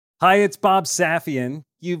Hi, it's Bob Safian.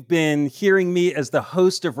 You've been hearing me as the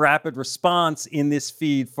host of Rapid Response in this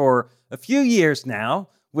feed for a few years now,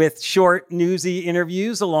 with short, newsy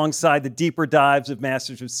interviews alongside the deeper dives of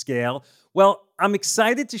Masters of Scale. Well, I'm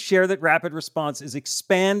excited to share that Rapid Response is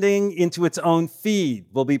expanding into its own feed.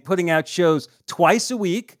 We'll be putting out shows twice a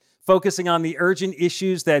week, focusing on the urgent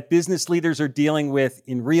issues that business leaders are dealing with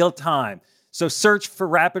in real time. So search for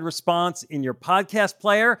Rapid Response in your podcast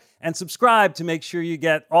player and subscribe to make sure you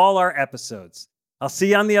get all our episodes. I'll see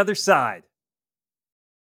you on the other side.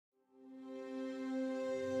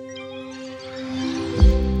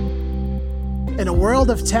 In a world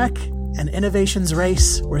of tech and innovation's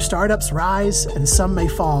race, where startups rise and some may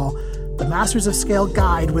fall, the Masters of Scale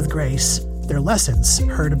guide with grace their lessons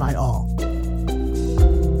heard by all.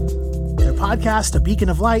 Their podcast, A Beacon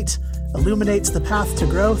of Light, illuminates the path to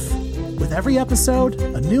growth. With every episode,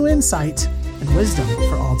 a new insight and wisdom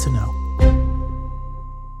for all to know.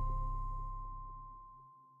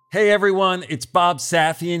 Hey everyone, it's Bob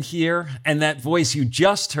Safian here, and that voice you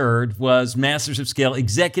just heard was Masters of Scale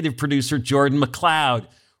executive producer Jordan McLeod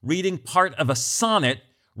reading part of a sonnet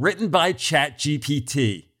written by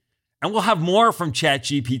ChatGPT. And we'll have more from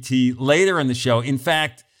ChatGPT later in the show. In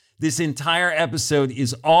fact, this entire episode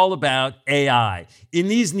is all about AI. In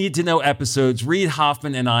these Need to Know episodes, Reid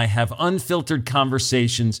Hoffman and I have unfiltered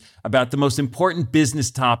conversations about the most important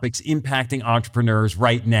business topics impacting entrepreneurs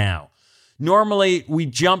right now. Normally, we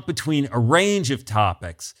jump between a range of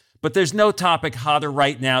topics, but there's no topic hotter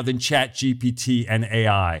right now than ChatGPT and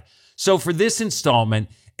AI. So for this installment,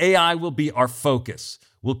 AI will be our focus.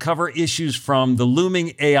 We'll cover issues from the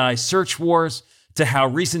looming AI search wars to how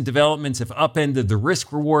recent developments have upended the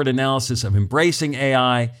risk-reward analysis of embracing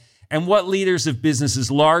AI, and what leaders of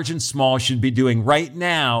businesses large and small should be doing right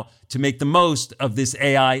now to make the most of this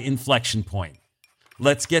AI inflection point.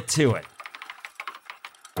 Let's get to it.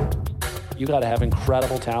 You got to have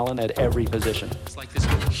incredible talent at every position. It's like this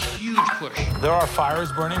huge push. There are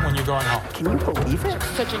fires burning when you're going home. Can you believe it?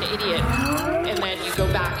 Such an idiot. And then you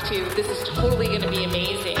go back to, this is totally going to be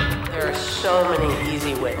amazing. There are so many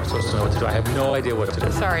easy ways. I'm supposed to know what to do. I have no idea what to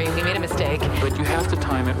do. Sorry, we made a mistake. But you have to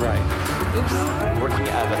time it right. Oops. Working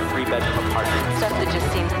out of a 3-bedroom apartment. Stuff that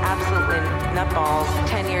just seems absolutely nutballs.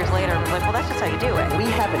 10 years later, I'm like, well, that's just how you do it. We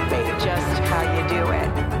haven't made it. Just how you do it.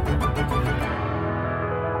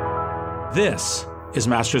 This is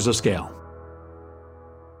Masters of Scale.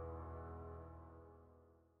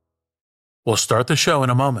 We'll start the show in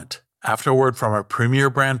a moment after a word from our premier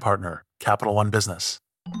brand partner, Capital One Business.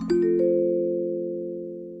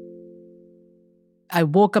 I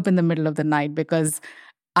woke up in the middle of the night because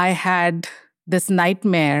I had this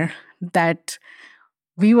nightmare that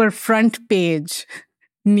we were front page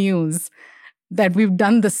news, that we've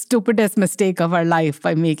done the stupidest mistake of our life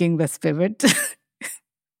by making this pivot.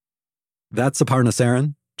 That's Aparna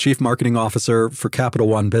Saran, Chief Marketing Officer for Capital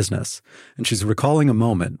One Business, and she's recalling a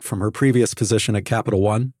moment from her previous position at Capital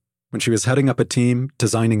One when she was heading up a team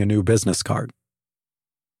designing a new business card.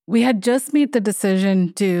 We had just made the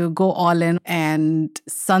decision to go all in and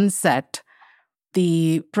sunset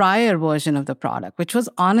the prior version of the product, which was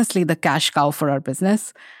honestly the cash cow for our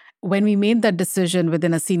business. When we made that decision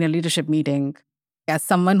within a senior leadership meeting, as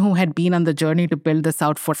someone who had been on the journey to build this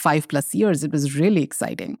out for 5+ years, it was really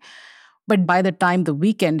exciting. But by the time the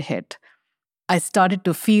weekend hit, I started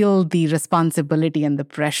to feel the responsibility and the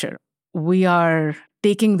pressure. We are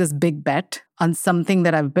taking this big bet on something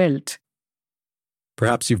that I've built.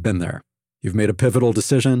 Perhaps you've been there. You've made a pivotal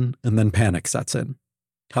decision, and then panic sets in.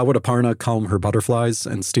 How would Aparna calm her butterflies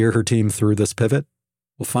and steer her team through this pivot?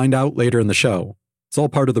 We'll find out later in the show. It's all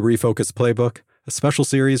part of the Refocus Playbook, a special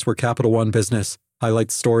series where Capital One Business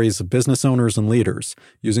highlights stories of business owners and leaders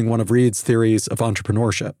using one of Reid's theories of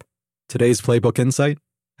entrepreneurship. Today's Playbook Insight: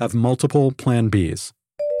 have multiple Plan Bs.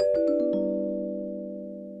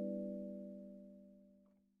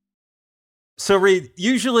 So Reid,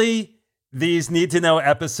 usually these Need to Know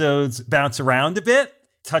episodes bounce around a bit,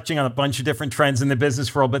 touching on a bunch of different trends in the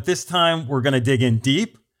business world, but this time we're going to dig in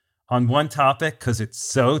deep on one topic because it's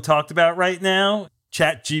so talked about right now: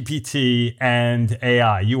 ChatGPT and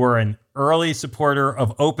AI. You were an early supporter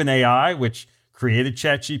of OpenAI, which created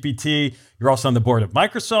ChatGPT. You're also on the board of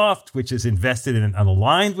Microsoft, which is invested in and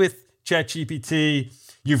aligned with ChatGPT.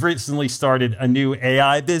 You've recently started a new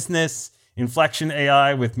AI business, Inflection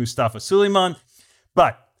AI, with Mustafa Suleyman.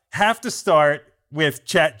 But have to start with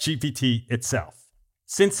ChatGPT itself.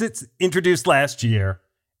 Since it's introduced last year,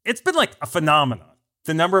 it's been like a phenomenon.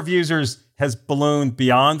 The number of users has ballooned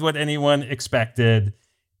beyond what anyone expected.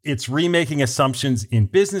 It's remaking assumptions in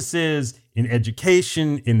businesses, in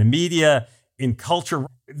education, in the media, in culture.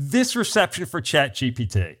 This reception for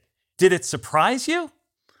ChatGPT, Did it surprise you?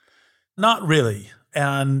 Not really.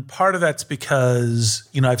 And part of that's because,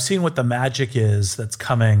 I've seen what the magic is that's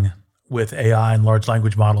coming with AI and large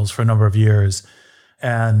language models for a number of years.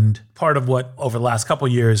 And part of what over the last couple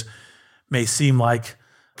of years may seem like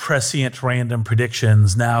prescient random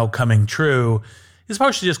predictions now coming true is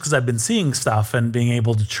partially just because I've been seeing stuff and being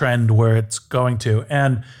able to trend where it's going to.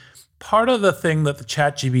 And part of the thing that the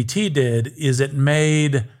ChatGPT did is it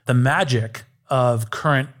made the magic of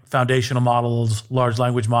current foundational models, large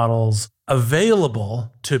language models,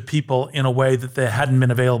 available to people in a way that they hadn't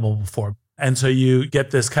been available before. And so you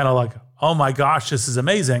get this kind of like, oh my gosh, this is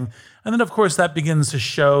amazing. And then, of course, that begins to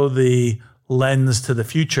show the lens to the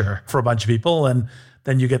future for a bunch of people. And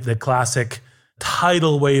then you get the classic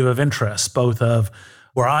tidal wave of interest, both of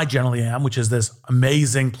where I generally am, which is this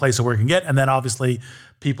amazing place of where you can get, and then obviously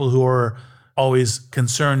people who are always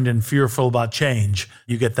concerned and fearful about change.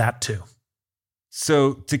 You get that too.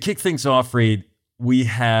 So to kick things off, Reed, we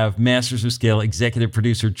have Masters of Scale executive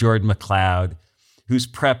producer Jordan McLeod, who's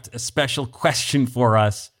prepped a special question for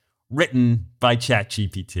us written by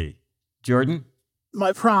ChatGPT. Jordan?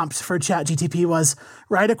 My prompt for ChatGPT was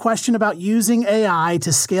write a question about using AI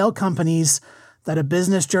to scale companies that a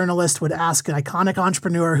business journalist would ask an iconic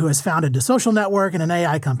entrepreneur who has founded a social network and an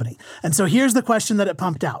AI company. And so here's the question that it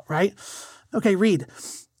pumped out, right? Okay, Reed,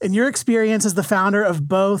 in your experience as the founder of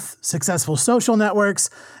both successful social networks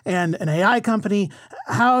and an AI company,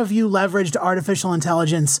 how have you leveraged artificial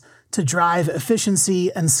intelligence to drive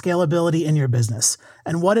efficiency and scalability in your business?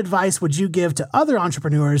 And what advice would you give to other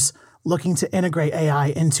entrepreneurs looking to integrate AI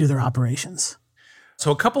into their operations? So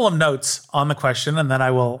a couple of notes on the question, and then I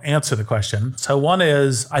will answer the question. So one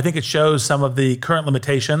is, I think it shows some of the current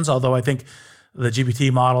limitations, although I think the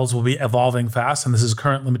GPT models will be evolving fast, and this is a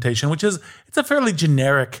current limitation, which is, it's a fairly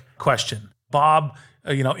generic question. Bob,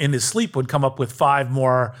 in his sleep would come up with 5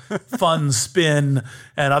 more fun spin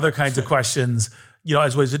and other kinds of questions,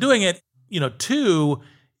 as ways of doing it. 2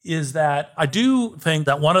 is that I do think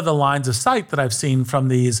that one of the lines of sight that I've seen from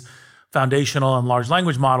these foundational and large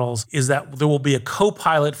language models is that there will be a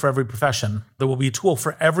co-pilot for every profession. There will be a tool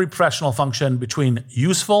for every professional function between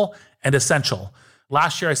useful and essential.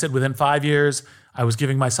 Last year, I said within 5 years, I was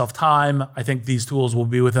giving myself time. I think these tools will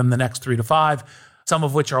be within the next 3 to 5, some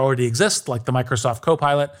of which already exist, like the Microsoft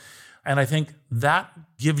Copilot. And I think that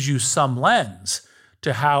gives you some lens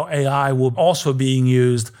to how AI will also being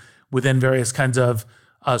used within various kinds of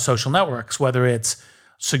social networks, whether it's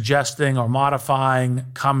suggesting or modifying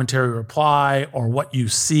commentary reply or what you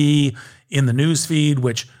see in the news feed,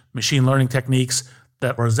 which machine learning techniques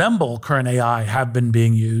that resemble current AI have been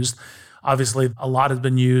being used. Obviously, a lot has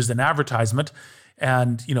been used in advertisement,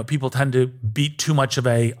 and people tend to beat too much of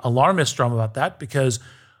a alarmist drum about that because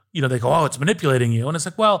they go, oh, it's manipulating you. And it's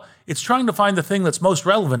like, well, it's trying to find the thing that's most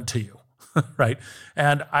relevant to you, right?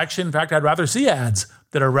 And actually, in fact, I'd rather see ads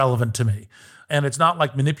that are relevant to me. And it's not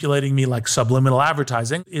like manipulating me like subliminal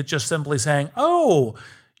advertising. It's just simply saying, oh,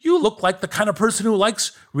 you look like the kind of person who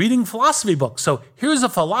likes reading philosophy books. So here's a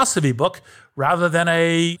philosophy book rather than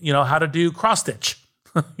a, how to do cross stitch,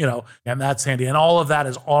 and that's handy. And all of that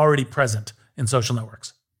is already present in social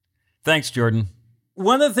networks. Thanks, Jordan.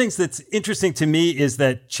 One of the things that's interesting to me is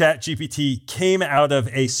that ChatGPT came out of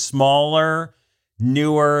a smaller,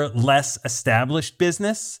 newer, less established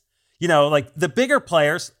business. Like the bigger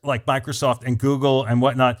players like Microsoft and Google and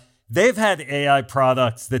whatnot, they've had AI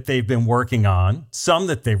products that they've been working on, some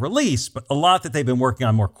that they released, but a lot that they've been working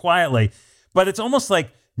on more quietly. But it's almost like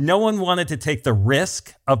no one wanted to take the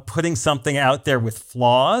risk of putting something out there with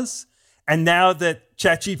flaws. And now that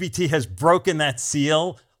ChatGPT has broken that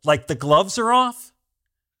seal, like the gloves are off?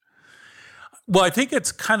 Well, I think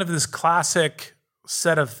it's kind of this classic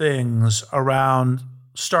set of things around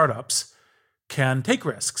startups can take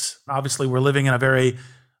risks. Obviously, we're living in a very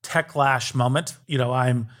tech-lash moment.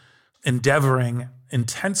 I'm endeavoring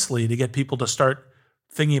intensely to get people to start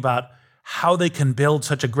thinking about how they can build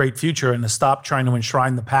such a great future and to stop trying to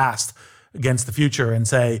enshrine the past against the future and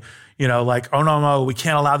say, oh, no, we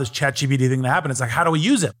can't allow this ChatGPT thing to happen. It's like, how do we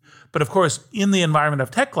use it? But of course, in the environment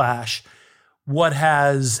of tech-lash, what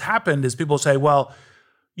has happened is people say, well,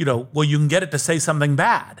 you can get it to say something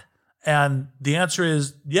bad. And the answer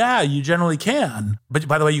is, yeah, you generally can. But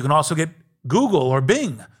by the way, you can also get Google or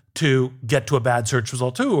Bing to get to a bad search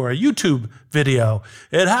result too, or a YouTube video.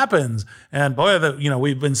 It happens. And boy,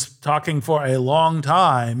 we've been talking for a long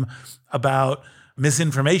time about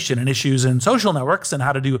misinformation and issues in social networks and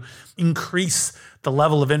how to increase the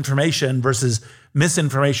level of information versus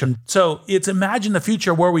misinformation. So it's imagine the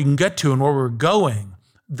future where we can get to and where we're going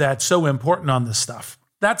that's so important on this stuff.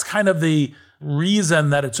 That's kind of the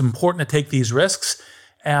reason that it's important to take these risks.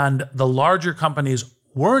 And the larger companies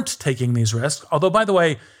weren't taking these risks. Although, by the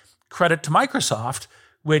way, credit to Microsoft,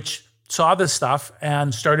 which saw this stuff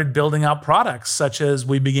and started building out products, such as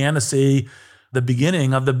we began to see the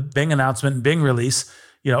beginning of the Bing announcement and Bing release,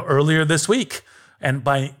 earlier this week. And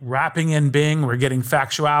by wrapping in Bing, we're getting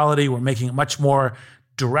factuality. We're making it much more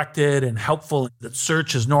directed and helpful that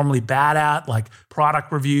search is normally bad at, like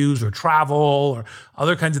product reviews or travel or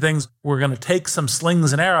other kinds of things. We're going to take some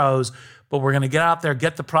slings and arrows, but we're going to get out there,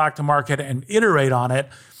 get the product to market, and iterate on it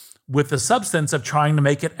with the substance of trying to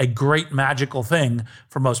make it a great magical thing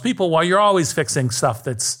for most people while you're always fixing stuff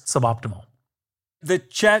that's suboptimal. The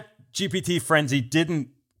ChatGPT frenzy didn't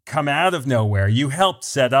come out of nowhere. You helped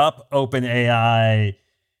set up OpenAI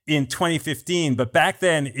in 2015, but back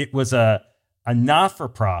then it was a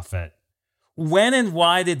not-for-profit. When and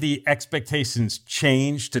why did the expectations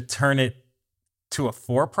change to turn it to a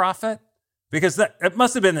for-profit? Because it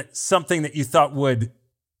must have been something that you thought would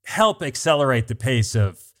help accelerate the pace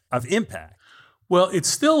of impact. Well, it's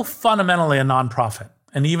still fundamentally a nonprofit.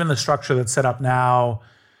 And even the structure that's set up now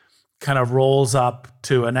kind of rolls up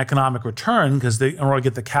to an economic return because in order to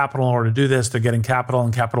get the capital, in order to do this, they're getting capital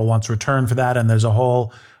and capital wants return for that. And there's a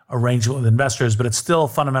whole arrangement with investors, but it still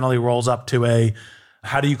fundamentally rolls up to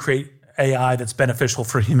how do you create AI that's beneficial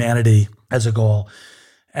for humanity as a goal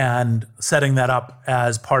and setting that up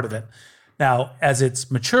as part of it. Now, as it's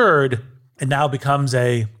matured, it now becomes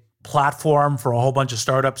a platform for a whole bunch of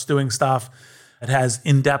startups doing stuff. It has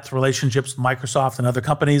in-depth relationships with Microsoft and other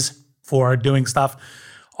companies for doing stuff,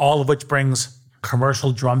 all of which brings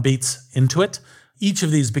commercial drumbeats into it. Each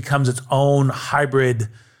of these becomes its own hybrid,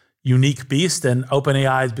 unique beast, and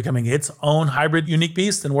OpenAI is becoming its own hybrid, unique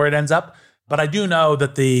beast and where it ends up. But I do know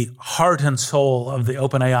that the heart and soul of the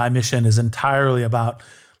OpenAI mission is entirely about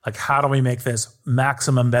how do we make this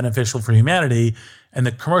maximum beneficial for humanity? And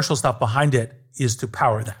the commercial stuff behind it is to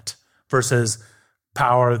power that versus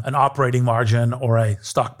power an operating margin or a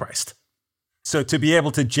stock price. So to be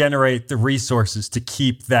able to generate the resources to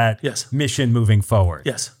keep that mission moving forward.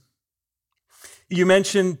 Yes. You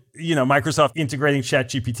mentioned, Microsoft integrating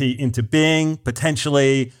ChatGPT into Bing,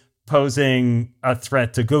 potentially posing a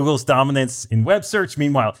threat to Google's dominance in web search.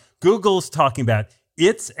 Meanwhile, Google's talking about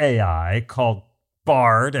its AI called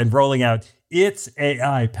Bard and rolling out its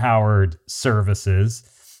AI-powered services.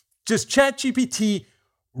 Does ChatGPT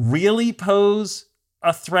really pose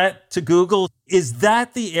a threat to Google? Is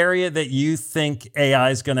that the area that you think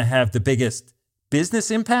AI is going to have the biggest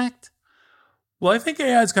business impact? Well, I think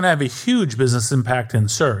AI is going to have a huge business impact in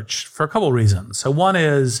search for a couple of reasons. So one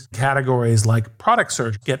is categories like product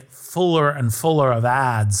search get fuller and fuller of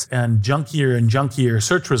ads and junkier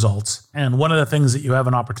search results. And one of the things that you have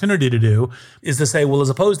an opportunity to do is to say, well, as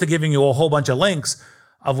opposed to giving you a whole bunch of links,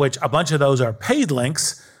 of which a bunch of those are paid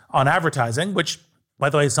links on advertising, which, by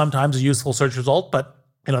the way, sometimes a useful search result, but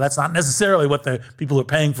that's not necessarily what the people who are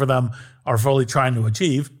paying for them are fully trying to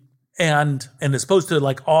achieve. And as opposed to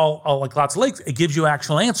all lots of links, it gives you an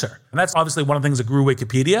actual answer. And that's obviously one of the things that grew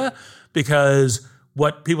Wikipedia, because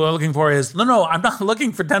what people are looking for is, no, I'm not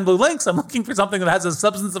looking for 10 blue links. I'm looking for something that has a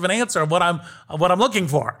substance of an answer of what I'm looking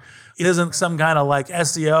for. It isn't some kind of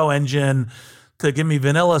SEO engine to give me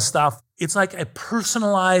vanilla stuff. It's like a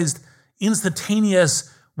personalized,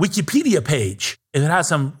 instantaneous Wikipedia page. If it has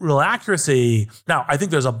some real accuracy. Now, I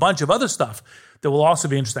think there's a bunch of other stuff that will also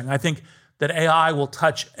be interesting. I think that AI will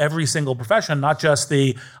touch every single profession, not just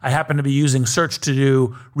I happen to be using search to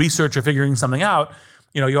do research or figuring something out.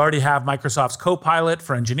 You already have Microsoft's Copilot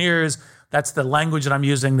for engineers. That's the language that I'm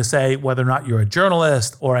using to say whether or not you're a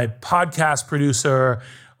journalist or a podcast producer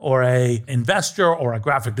or a investor or a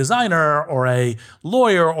graphic designer or a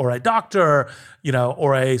lawyer or a doctor,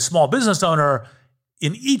 or a small business owner.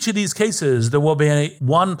 In each of these cases, there will be a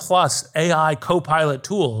 1+ AI Copilot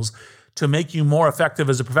tools to make you more effective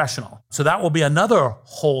as a professional. So that will be another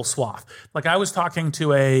whole swath. I was talking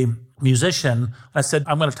to a musician, I said,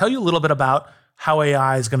 I'm going to tell you a little bit about how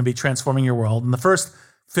AI is going to be transforming your world. And the first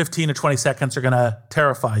 15 to 20 seconds are going to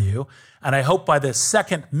terrify you. And I hope by the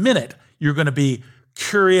second minute, you're going to be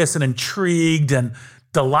curious and intrigued and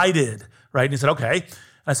delighted, right? And he said, okay. And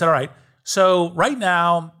I said, all right. So right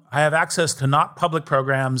now, I have access to not public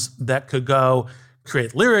programs that could go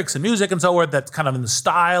create lyrics and music and so forth that's kind of in the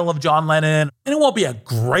style of John Lennon. And it won't be it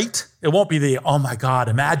won't be the, oh my God,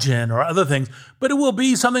 Imagine or other things, but it will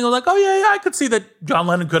be something like, oh yeah, I could see that John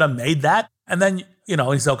Lennon could have made that. And then, he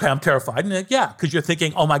said, okay, I'm terrified. And yeah, because you're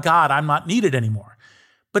thinking, oh my God, I'm not needed anymore.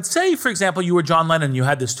 But say, for example, you were John Lennon, you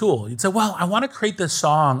had this tool. You'd say, well, I want to create this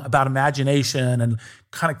song about imagination and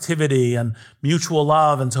connectivity and mutual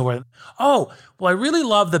love and so forth. Oh, well, I really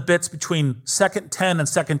love the bits between second 10 and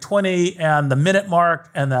second 20 and the minute mark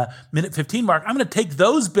and the minute 15 mark. I'm going to take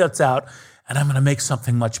those bits out and I'm going to make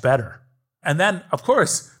something much better. And then, of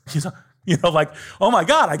course, like, oh my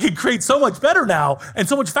God, I can create so much better now and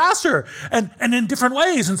so much faster and in different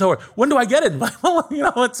ways. And so when do I get it? Well,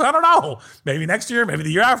 I don't know. Maybe next year, maybe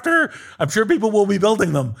the year after. I'm sure people will be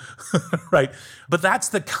building them, right? But that's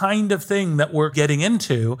the kind of thing that we're getting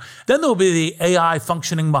into. Then there'll be the AI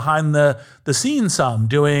functioning behind the scenes some,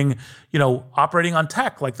 doing, operating on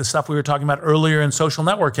tech, like the stuff we were talking about earlier in social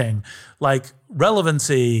networking, like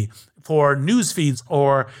relevancy for news feeds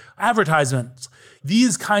or advertisements.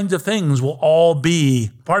 These kinds of things will all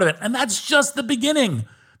be part of it. And that's just the beginning.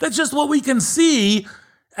 That's just what we can see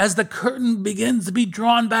as the curtain begins to be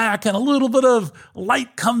drawn back and a little bit of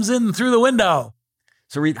light comes in through the window.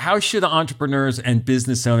 So Reed, how should entrepreneurs and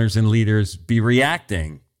business owners and leaders be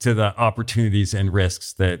reacting to the opportunities and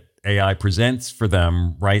risks that AI presents for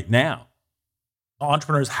them right now?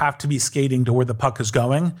 Entrepreneurs have to be skating to where the puck is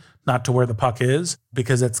going, not to where the puck is,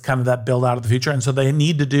 because it's kind of that build out of the future. And so they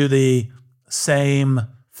need to do the same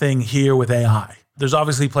thing here with AI. There's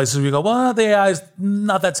obviously places where you go, well, the AI is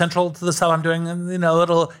not that central to the stuff I'm doing. And,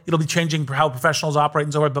 it'll be changing how professionals operate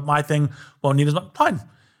and so forth, but my thing won't need as much. Fine.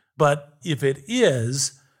 But if it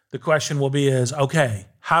is, the question will be okay,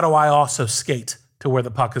 how do I also skate to where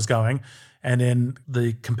the puck is going? And in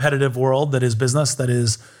the competitive world that is business, that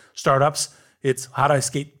is startups, it's how do I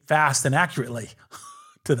skate fast and accurately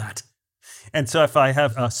to that? And so if I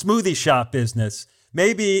have a smoothie shop business,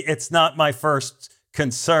 maybe it's not my first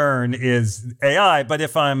concern is AI, but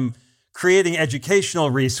if I'm creating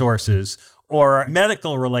educational resources or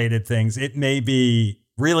medical related things, it may be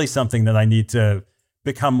really something that I need to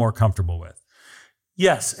become more comfortable with.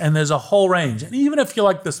 Yes, and there's a whole range. And even if you're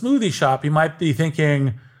like the smoothie shop, you might be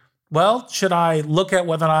thinking, well, should I look at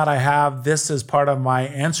whether or not I have this as part of my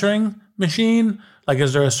answering machine? Like,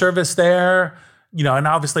 is there a service there? And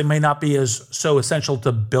obviously it may not be as so essential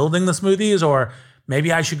to building the smoothies, or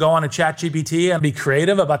maybe I should go on a ChatGPT and be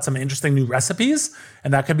creative about some interesting new recipes,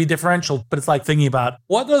 and that could be differential. But it's like thinking about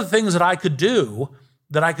what are the things that I could do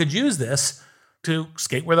that I could use this to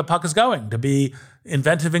skate where the puck is going, to be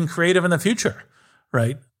inventive and creative in the future,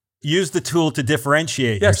 right? Use the tool to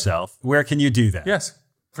differentiate yourself. Where can you do that? Yes.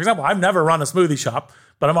 For example, I've never run a smoothie shop,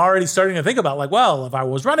 but I'm already starting to think about if I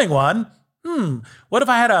was running one, what if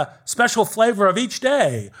I had a special flavor of each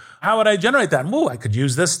day? How would I generate that? I could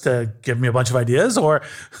use this to give me a bunch of ideas, or,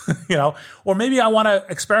 or maybe I want to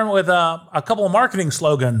experiment with a couple of marketing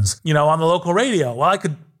slogans, on the local radio. Well, I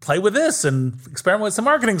could play with this and experiment with some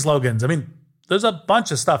marketing slogans. I mean, there's a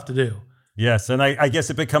bunch of stuff to do. Yes, and I guess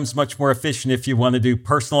it becomes much more efficient if you want to do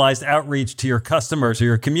personalized outreach to your customers or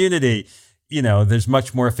your community. There's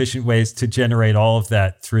much more efficient ways to generate all of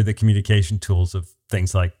that through the communication tools of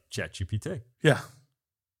things like ChatGPT. Yeah.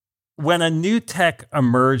 When a new tech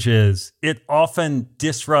emerges, it often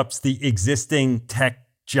disrupts the existing tech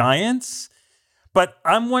giants. But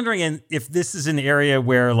I'm wondering if this is an area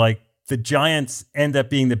where the giants end up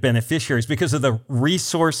being the beneficiaries because of the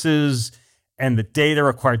resources and the data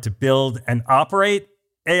required to build and operate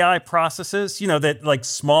AI processes, that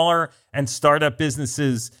smaller and startup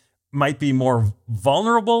businesses might be more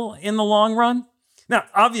vulnerable in the long run. Now,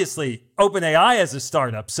 obviously, OpenAI is a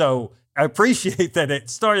startup, so I appreciate that it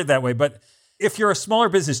started that way. But if you're a smaller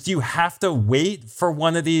business, do you have to wait for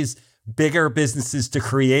one of these bigger businesses to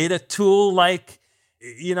create a tool like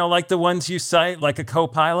the ones you cite, like a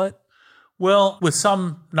Copilot? Well, with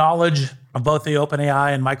some knowledge of both the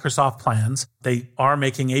OpenAI and Microsoft plans, they are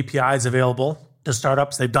making APIs available to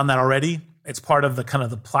startups. They've done that already. It's part of the kind of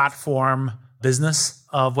the platform business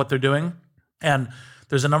of what they're doing. And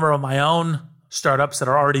there's a number of my own startups that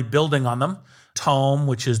are already building on them. Tome,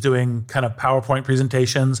 which is doing kind of PowerPoint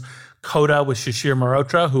presentations. Coda with Shishir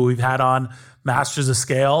Mehrotra, who we've had on Masters of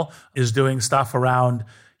Scale, is doing stuff around,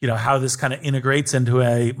 how this kind of integrates into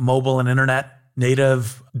a mobile and internet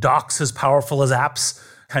native docs as powerful as apps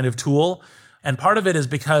kind of tool. And part of it is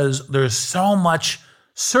because there's so much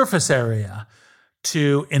surface area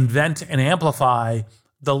to invent and amplify.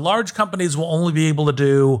 The large companies will only be able to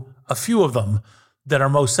do a few of them that are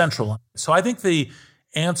most central. So I think the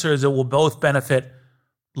answer is it will both benefit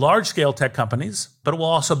large-scale tech companies, but it will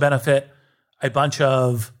also benefit a bunch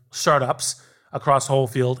of startups across the whole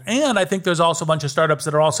field. And I think there's also a bunch of startups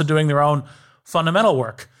that are also doing their own fundamental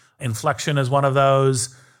work. Inflection is one of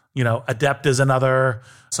those, Adept is another.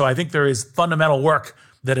 So I think there is fundamental work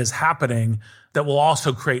that is happening that will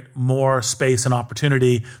also create more space and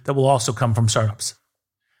opportunity that will also come from startups.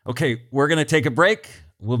 Okay, we're going to take a break.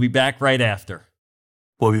 We'll be back right after.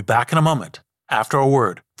 We'll be back in a moment after a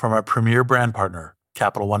word from our premier brand partner,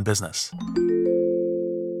 Capital One Business.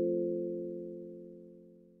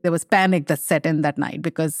 There was panic that set in that night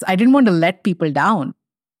because I didn't want to let people down.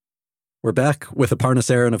 We're back with Aparna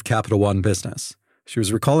Saran of Capital One Business. She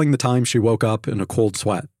was recalling the time she woke up in a cold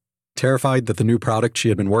sweat, terrified that the new product she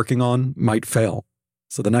had been working on might fail.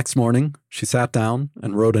 So the next morning, she sat down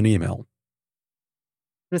and wrote an email.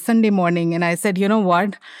 It was Sunday morning, and I said, you know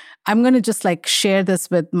what? I'm going to just share this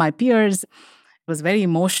with my peers. It was very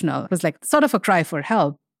emotional. It was sort of a cry for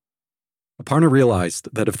help. Aparna realized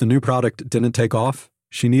that if the new product didn't take off,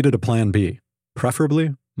 she needed a plan B,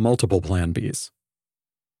 preferably multiple plan Bs.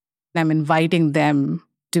 I'm inviting them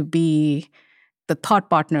to be the thought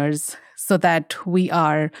partners so that we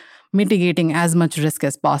are mitigating as much risk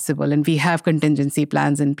as possible, and we have contingency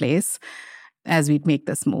plans in place as we make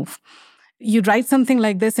this move. You write something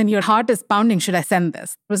like this and your heart is pounding, should I send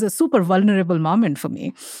this? It was a super vulnerable moment for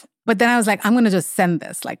me. But then I was I'm going to just send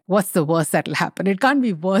this. What's the worst that'll happen? It can't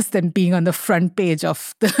be worse than being on the front page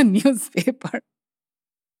of the newspaper.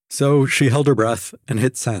 So she held her breath and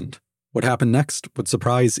hit send. What happened next would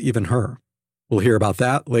surprise even her. We'll hear about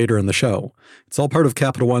that later in the show. It's all part of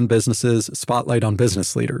Capital One Business's Spotlight on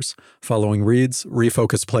Business Leaders, following Reed's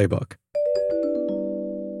Refocus Playbook.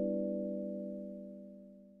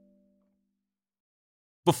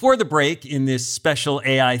 Before the break, in this special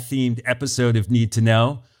AI-themed episode of Need to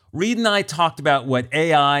Know, Reed and I talked about what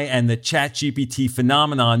AI and the ChatGPT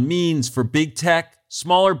phenomenon means for big tech,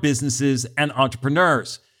 smaller businesses, and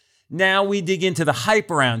entrepreneurs. Now we dig into the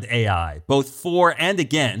hype around AI, both for and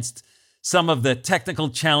against, some of the technical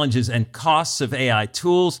challenges and costs of AI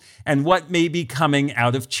tools, and what may be coming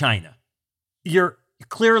out of China. You're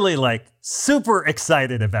clearly super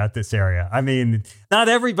excited about this area. I mean, not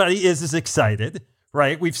everybody is as excited,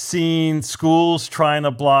 right? We've seen schools trying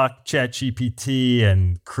to block ChatGPT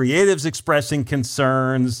and creatives expressing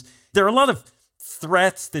concerns. There are a lot of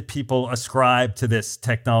threats that people ascribe to this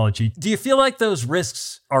technology. Do you feel like those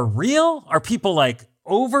risks are real? Are people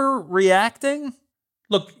overreacting?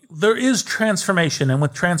 Look, there is transformation, and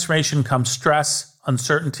with transformation comes stress,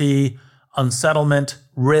 uncertainty, unsettlement,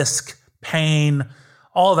 risk, pain,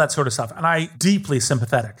 all of that sort of stuff. And I'm deeply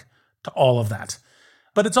sympathetic to all of that.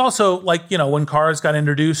 But it's also when cars got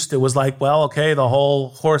introduced, it was the whole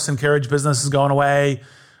horse and carriage business is going away.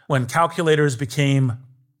 When calculators became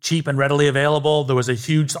cheap and readily available, there was a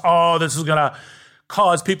huge, this is going to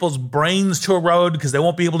cause people's brains to erode because they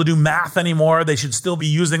won't be able to do math anymore. They should still be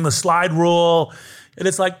using the slide rule. And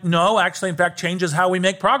it's no, actually, in fact, changes how we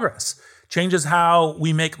make progress, changes how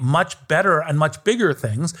we make much better and much bigger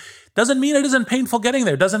things. Doesn't mean it isn't painful getting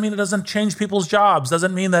there. Doesn't mean it doesn't change people's jobs.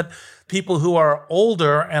 Doesn't mean that people who are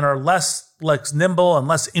older and are less nimble and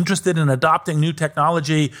less interested in adopting new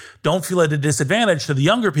technology don't feel at a disadvantage to the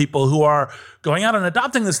younger people who are going out and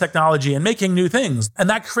adopting this technology and making new things. And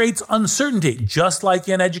that creates uncertainty, just like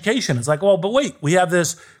in education. It's but wait, we have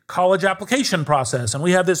this college application process and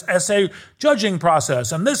we have this essay judging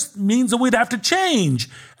process, and this means that we'd have to change.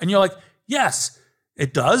 And you're yes,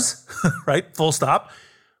 it does, right? Full stop.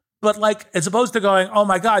 But as opposed to going, oh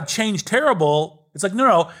my God, change terrible. It's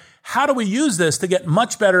no. How do we use this to get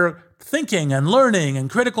much better thinking and learning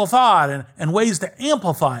and critical thought and ways to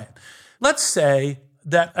amplify it? Let's say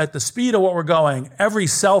that at the speed of what we're going, every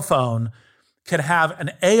cell phone can have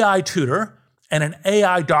an AI tutor and an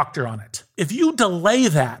AI doctor on it. If you delay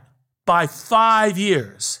that by 5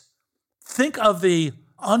 years, think of the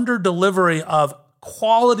under-delivery of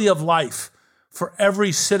quality of life for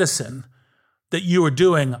every citizen that you are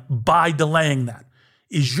doing by delaying that.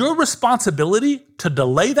 Is your responsibility to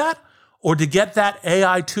delay that or to get that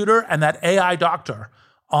AI tutor and that AI doctor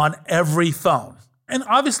on every phone? And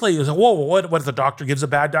obviously, you say, what if the doctor gives a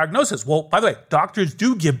bad diagnosis? Well, by the way, doctors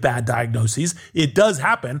do give bad diagnoses. It does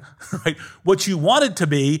happen, right? What you want it to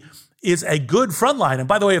be is a good frontline. And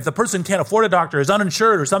by the way, if the person can't afford a doctor, is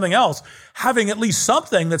uninsured or something else, having at least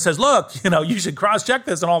something that says, look, you should cross-check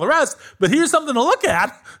this and all the rest, but here's something to look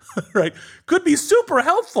at, right, could be super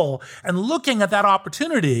helpful. And looking at that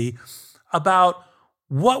opportunity about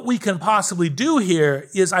what we can possibly do here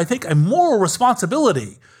is, I think, a moral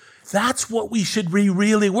responsibility. That's what we should be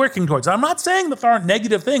really working towards. I'm not saying that there aren't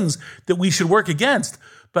negative things that we should work against,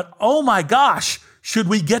 but oh my gosh, should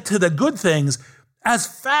we get to the good things as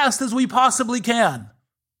fast as we possibly can.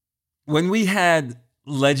 When we had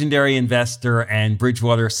legendary investor and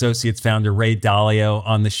Bridgewater Associates founder Ray Dalio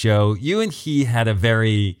on the show, you and he had a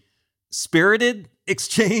very spirited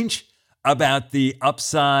exchange about the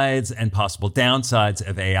upsides and possible downsides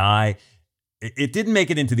of AI. It didn't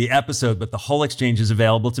make it into the episode, but the whole exchange is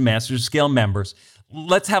available to Masters of Scale members.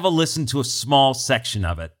 Let's have a listen to a small section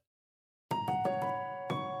of it.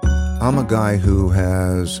 I'm a guy who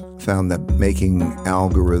has found that making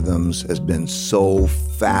algorithms has been so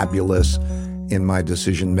fabulous in my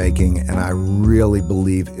decision making, and I really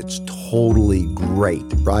believe it's totally great,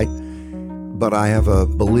 right? But I have a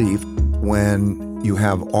belief when you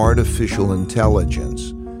have artificial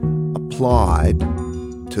intelligence applied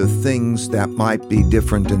to things that might be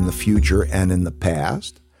different in the future and in the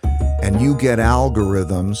past, and you get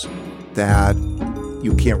algorithms that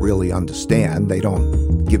you can't really understand, they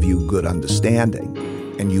don't give you good understanding,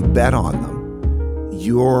 and you bet on them,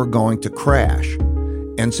 you're going to crash.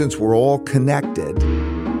 And since we're all connected,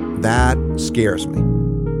 that scares me.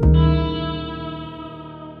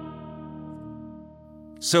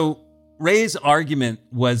 So Ray's argument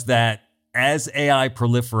was that as AI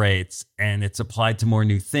proliferates and it's applied to more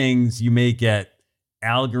new things, you may get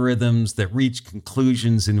algorithms that reach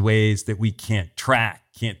conclusions in ways that we can't track,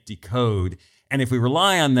 can't decode. And if we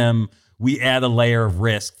rely on them, we add a layer of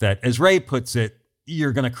risk that, as Ray puts it,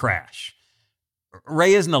 you're going to crash.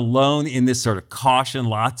 Ray isn't alone in this sort of caution.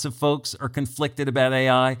 Lots of folks are conflicted about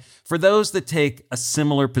AI. For those that take a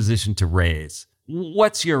similar position to Ray's,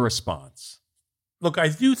 what's your response? Look, I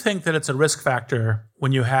do think that it's a risk factor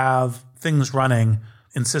when you have things running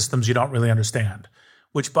in systems you don't really understand,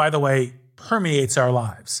 which, by the way, permeates our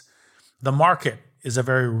lives. The market is a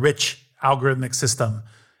very rich algorithmic system,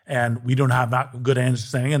 and we don't have that good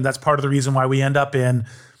understanding. And that's part of the reason why we end up in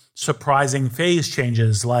surprising phase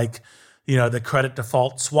changes like, the credit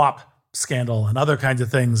default swap scandal and other kinds of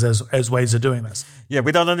things as ways of doing this. Yeah,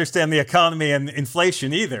 we don't understand the economy and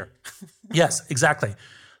inflation either. Yes, exactly.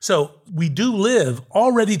 So we do live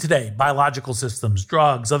already today, biological systems,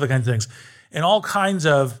 drugs, other kinds of things, in all kinds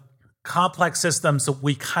of complex systems that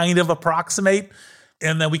we kind of approximate.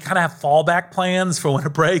 And then we kind of have fallback plans for when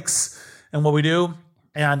it breaks and what we do.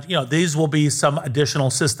 And, these will be some additional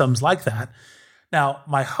systems like that. Now,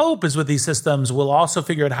 my hope is with these systems, we'll also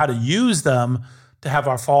figure out how to use them to have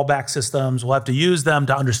our fallback systems. We'll have to use them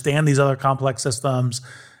to understand these other complex systems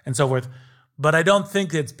and so forth. But I don't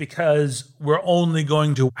think it's because we're only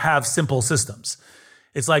going to have simple systems.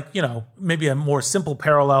 It's like, maybe a more simple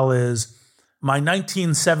parallel is my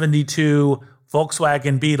 1972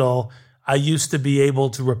 Volkswagen Beetle. I used to be able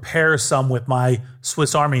to repair some with my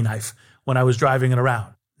Swiss Army knife when I was driving it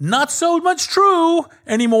around. Not so much true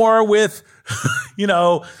anymore with,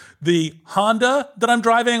 the Honda that I'm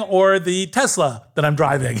driving or the Tesla that I'm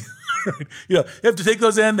driving. You have to take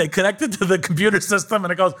those in, they connect it to the computer system,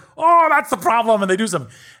 and it goes, oh, that's the problem, and they do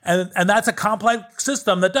something. And that's a complex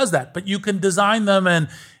system that does that. But you can design them and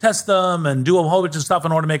test them and do a whole bunch of stuff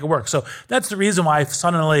in order to make it work. So that's the reason why I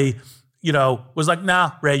suddenly, was like,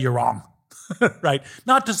 nah, Ray, you're wrong, right?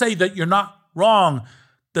 Not to say that you're not wrong,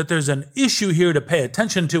 that there's an issue here to pay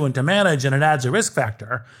attention to and to manage, and it adds a risk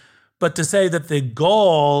factor, but to say that the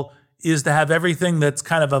goal is to have everything that's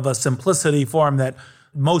kind of a simplicity form that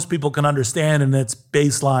most people can understand in its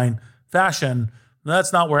baseline fashion,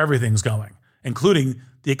 that's not where everything's going, including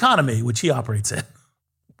the economy, which he operates in.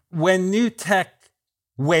 When new tech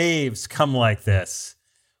waves come like this,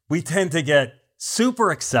 we tend to get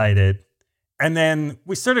super excited, and then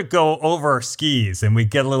we sort of go over our skis and we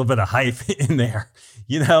get a little bit of hype in there.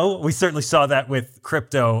 We certainly saw that with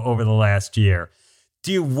crypto over the last year.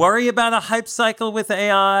 Do you worry about a hype cycle with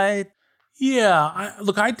AI? Yeah,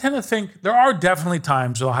 I tend to think there are definitely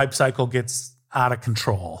times where the hype cycle gets out of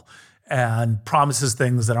control and promises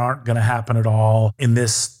things that aren't going to happen at all in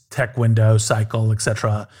this tech window cycle, et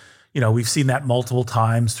cetera. We've seen that multiple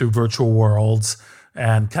times through virtual worlds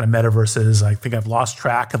and kind of metaverses. I think I've lost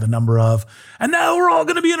track of the number of, and now we're all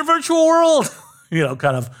going to be in a virtual world,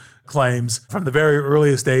 kind of claims from the very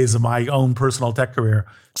earliest days of my own personal tech career.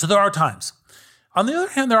 So there are times. On the other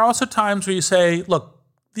hand, there are also times where you say, look,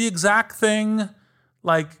 the exact thing,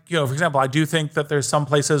 for example, I do think that there's some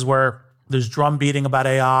places where there's drum beating about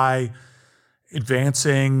AI,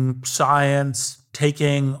 advancing science,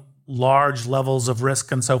 taking large levels of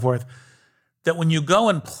risk and so forth, that when you go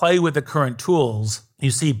and play with the current tools,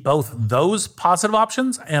 you see both those positive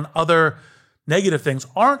options and other negative things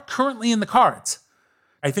aren't currently in the cards.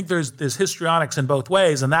 I think there's histrionics in both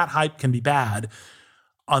ways, and that hype can be bad.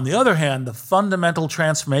 On the other hand, the fundamental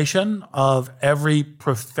transformation of every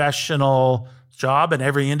professional job, and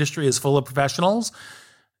every industry is full of professionals,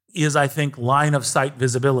 is, I think, line of sight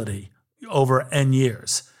visibility over N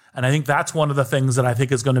years. And I think that's one of the things that I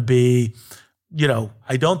think is going to be,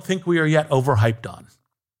 I don't think we are yet overhyped on.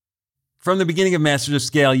 From the beginning of Masters of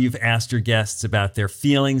Scale, you've asked your guests about their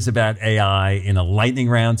feelings about AI in a lightning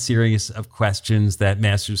round series of questions that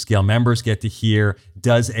Masters of Scale members get to hear.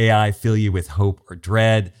 Does AI fill you with hope or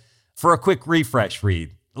dread? For a quick refresh,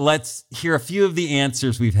 Reed, let's hear a few of the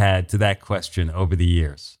answers we've had to that question over the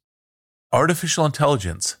years. Artificial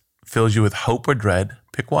intelligence fills you with hope or dread.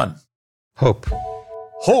 Pick one. Hope.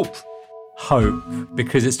 Hope. Hope,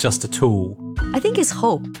 because it's just a tool. I think it's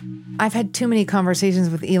hope. I've had too many conversations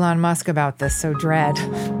with Elon Musk about this, so dread.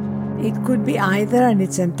 It could be either, and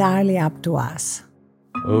it's entirely up to us.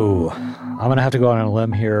 Oh, I'm going to have to go on a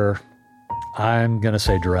limb here. I'm going to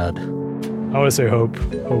say dread. I want to say hope.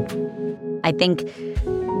 Hope. I think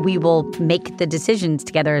we will make the decisions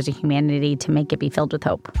together as a humanity to make it be filled with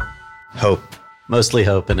hope. Hope. Mostly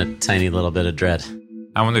hope and a tiny little bit of dread.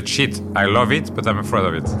 I want to cheat. I love it, but I'm afraid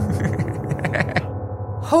of it.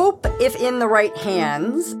 Hope if in the right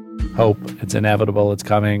hands. Hope. It's inevitable. It's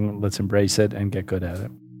coming. Let's embrace it and get good at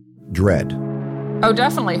it. Dread. Oh,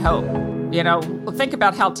 definitely hope. You know, think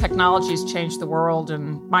about how technology's changed the world,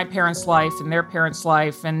 and my parents' life and their parents'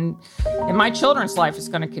 life, and my children's life is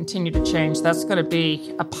going to continue to change. That's going to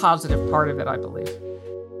be a positive part of it, I believe.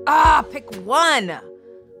 Pick one.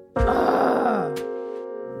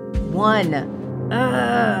 One.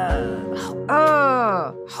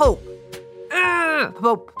 Hope.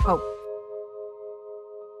 Hope.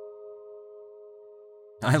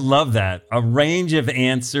 I love that. A range of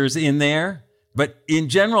answers in there. But in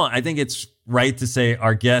general, I think it's right to say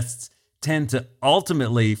our guests tend to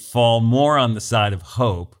ultimately fall more on the side of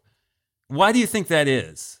hope. Why do you think that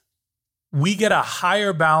is? We get a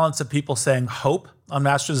higher balance of people saying hope on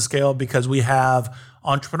Masters of Scale because we have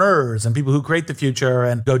entrepreneurs and people who create the future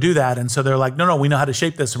and go do that. And so they're like, no, we know how to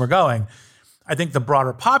shape this and we're going. I think the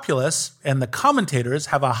broader populace and the commentators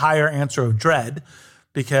have a higher answer of dread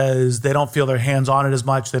because they don't feel their hands on it as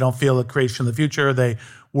much. They don't feel the creation of the future. They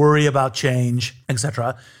worry about change,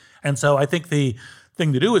 etc. And so I think the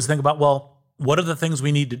thing to do is think about, well, what are the things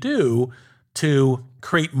we need to do to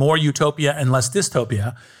create more utopia and less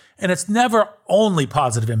dystopia? And it's never only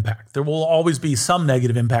positive impact. There will always be some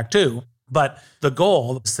negative impact too. But the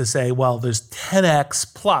goal is to say, well, there's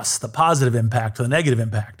 10x plus the positive impact to the negative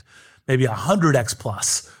impact, maybe 100x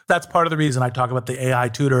plus. That's part of the reason I talk about the AI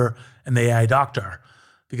tutor and the AI doctor.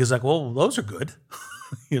 Because like, well, those are good.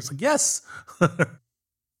 It's like, yes.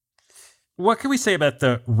 What can we say about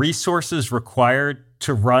the resources required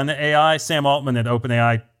to run AI? Sam Altman at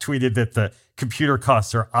OpenAI tweeted that the computer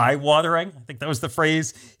costs are eye-watering. I think that was the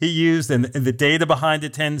phrase he used. And the data behind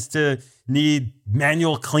it tends to need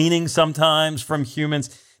manual cleaning sometimes from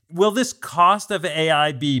humans. Will this cost of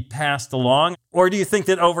AI be passed along? Or do you think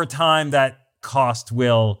that over time that cost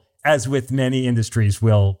will, as with many industries,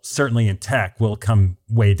 will certainly in tech, will come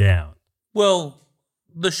way down? Well,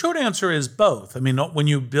 the short answer is both. I mean, when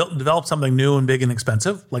you develop something new and big and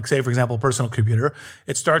expensive, like say, for example, a personal computer,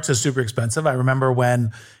 it starts as super expensive. I remember when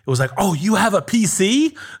it was like, oh, you have a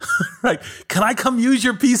PC? Right? Can I come use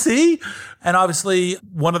your PC? And obviously,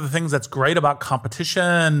 one of the things that's great about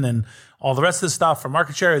competition and all the rest of this stuff for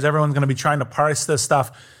market share is everyone's going to be trying to price this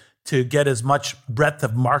stuff to get as much breadth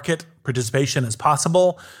of market participation as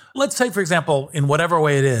possible. Let's say, for example, in whatever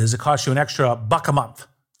way it is, it costs you an extra $1 a month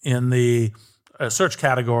in the search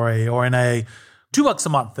category or in a $2 a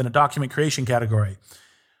month in a document creation category.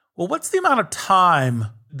 Well, what's the amount of time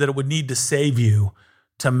that it would need to save you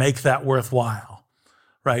to make that worthwhile,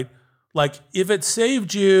 right? Like if it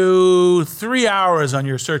saved you 3 hours on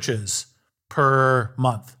your searches per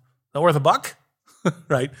month, is that worth $1?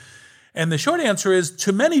 Right? And the short answer is,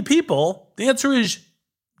 to many people, the answer is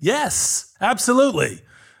yes, absolutely.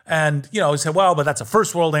 And, you say, well, but that's a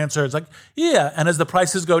first world answer. It's like, yeah. And as the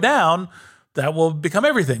prices go down, that will become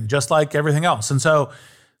everything, just like everything else. And so,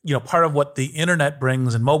 part of what the internet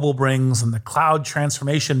brings and mobile brings and the cloud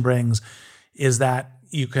transformation brings is that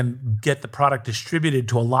you can get the product distributed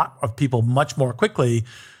to a lot of people much more quickly,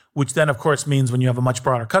 which then, of course, means when you have a much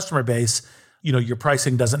broader customer base, your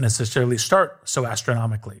pricing doesn't necessarily start so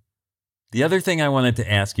astronomically. The other thing I wanted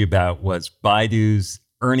to ask you about was Baidu's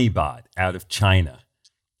Ernie Bot out of China.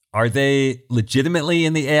 Are they legitimately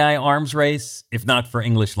in the AI arms race? If not for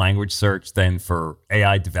English language search, then for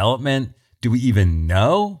AI development? Do we even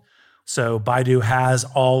know? So Baidu has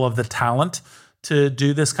all of the talent to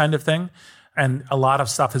do this kind of thing. And a lot of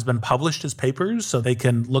stuff has been published as papers, so they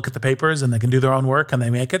can look at the papers and they can do their own work and they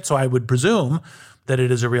make it. So I would presume that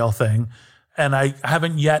it is a real thing. And I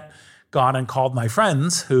haven't yet gone and called my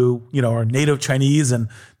friends who, are native Chinese and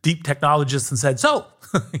deep technologists and said, so,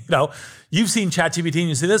 you've seen ChatGPT and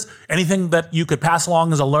you see this, anything that you could pass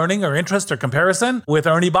along as a learning or interest or comparison with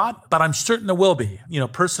ErnieBot? But I'm certain there will be.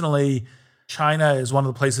 Personally, China is one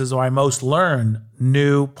of the places where I most learn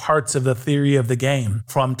new parts of the theory of the game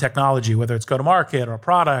from technology, whether it's go-to-market or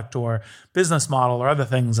product or business model or other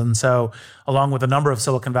things. And so along with a number of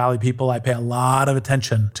Silicon Valley people, I pay a lot of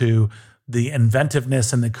attention to the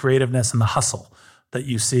inventiveness and the creativeness and the hustle that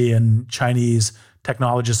you see in Chinese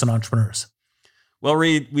technologists and entrepreneurs. Well,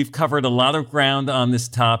 Reed, we've covered a lot of ground on this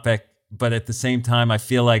topic, but at the same time, I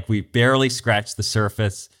feel like we barely scratched the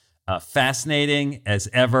surface. Fascinating as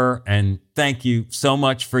ever. And thank you so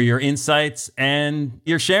much for your insights and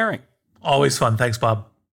your sharing. Always fun. Thanks, Bob.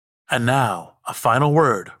 And now, a final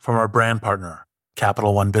word from our brand partner,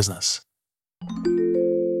 Capital One Business.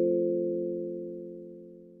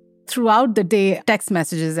 Throughout the day, text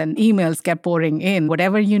messages and emails kept pouring in.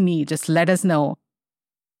 Whatever you need, just let us know.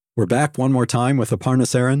 We're back one more time with Aparna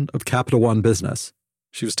Saran of Capital One Business.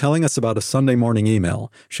 She was telling us about a Sunday morning email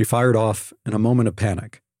she fired off in a moment of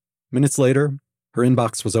panic. Minutes later, her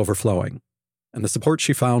inbox was overflowing, and the support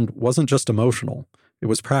she found wasn't just emotional, it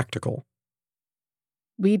was practical.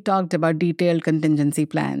 We talked about detailed contingency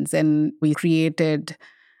plans, and we created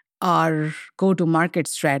our go-to-market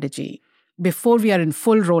strategy. Before we are in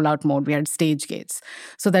full rollout mode, we had stage gates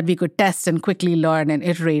so that we could test and quickly learn and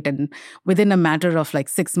iterate. And within a matter of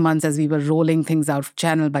 6 months, as we were rolling things out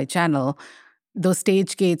channel by channel, those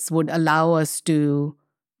stage gates would allow us to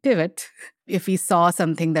pivot if we saw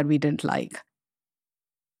something that we didn't like.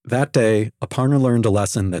 That day, Aparna learned a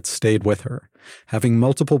lesson that stayed with her. Having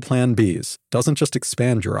multiple plan Bs doesn't just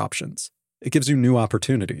expand your options. It gives you new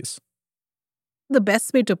opportunities. The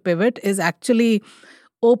best way to pivot is actually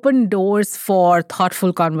open doors for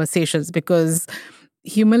thoughtful conversations, because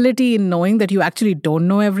humility in knowing that you actually don't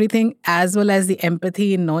know everything, as well as the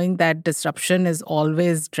empathy in knowing that disruption is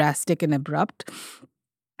always drastic and abrupt,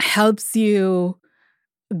 helps you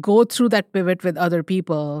go through that pivot with other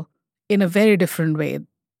people in a very different way.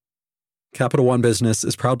 Capital One Business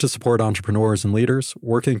is proud to support entrepreneurs and leaders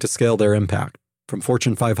working to scale their impact, from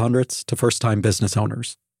Fortune 500s to first-time business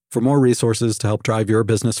owners. For more resources to help drive your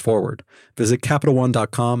business forward, visit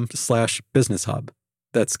CapitalOne.com/BusinessHub.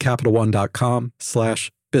 That's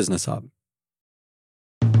CapitalOne.com/BusinessHub.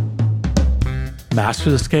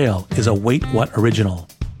 Masters of Scale is a Wait What original.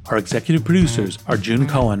 Our executive producers are June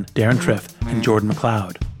Cohen, Darren Triff, and Jordan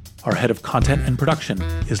McLeod. Our head of content and production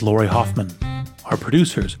is Lori Hoffman. Our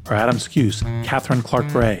producers are Adam Skuse, Catherine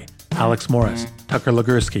Clark-Bray, Alex Morris, Tucker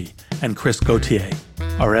Legursky, and Chris Gauthier.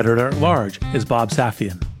 Our editor-at-large is Bob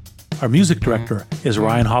Safian. Our music director is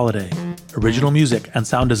Ryan Holiday. Original music and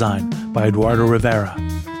sound design by Eduardo Rivera.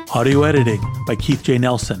 Audio editing by Keith J.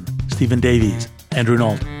 Nelson, Stephen Davies, Andrew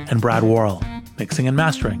Nault, and Brad Worrell. Mixing and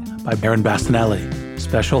mastering by Baron Bastinelli.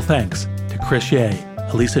 Special thanks to Chris Ye,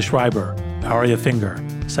 Elisa Schreiber, Arya Finger,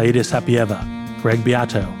 Saida Sapieva, Greg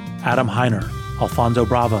Beato, Adam Heiner, Alfonso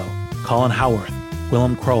Bravo, Colin Howarth,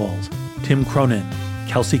 Willem Krols, Tim Cronin,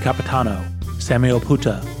 Kelsey Capitano, Samuel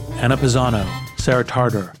Puta, Anna Pisano, Sarah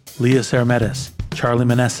Tarter, Leah Sermetis, Charlie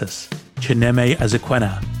Meneses, Chineme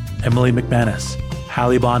Azequena, Emily McManus,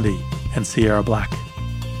 Hallie Bondi, and Sierra Black.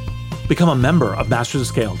 Become a member of Masters of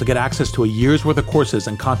Scale to get access to a year's worth of courses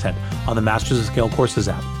and content on the Masters of Scale Courses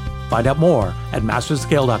app. Find out more at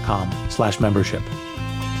mastersofscale.com/membership.